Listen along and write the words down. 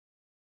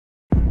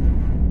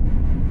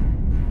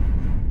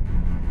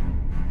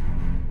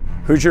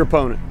Who's your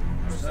opponent?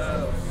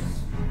 Yourself.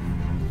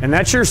 And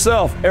that's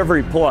yourself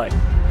every play.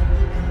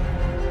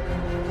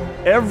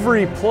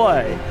 Every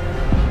play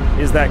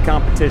is that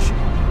competition.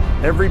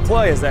 Every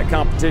play is that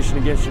competition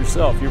against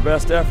yourself, your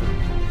best effort.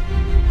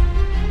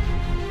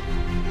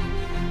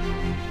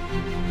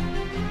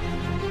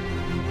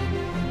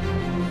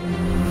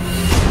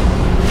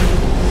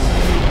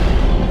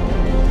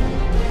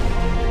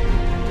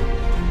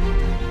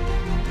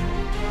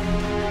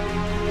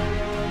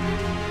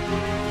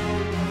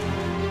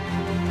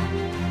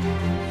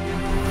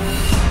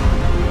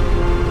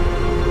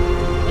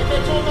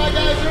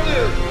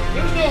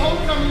 There's no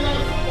homecoming out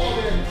of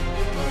football then.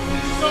 Get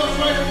yourselves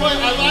ready to play.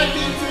 I like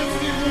the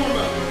intensity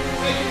warm-up.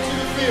 Take it to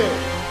the field.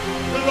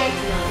 Good luck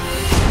tonight.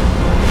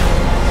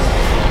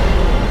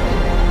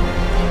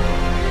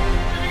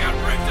 If you got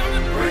bricks on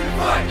it, bring the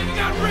fight. If you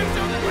got bricks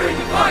on it, bring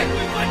the fight.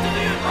 We fight to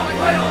the end. I'll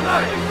play all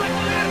night. We fight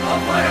to the end. I'll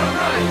play all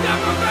night. You got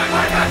my back.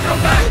 I got your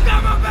back. You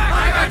got my back.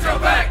 I got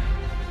your back.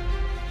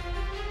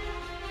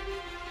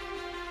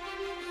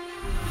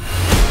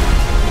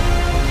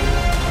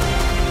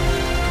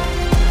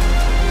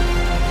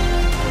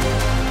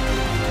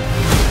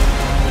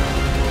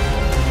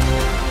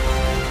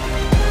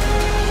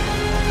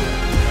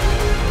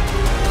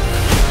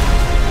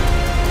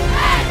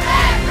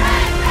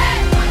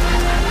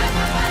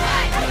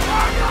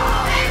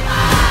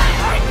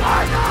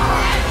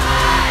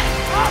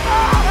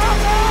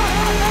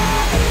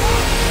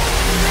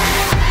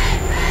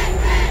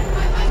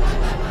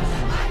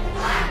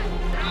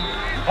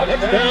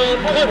 Touchdown,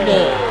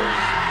 Cardinal.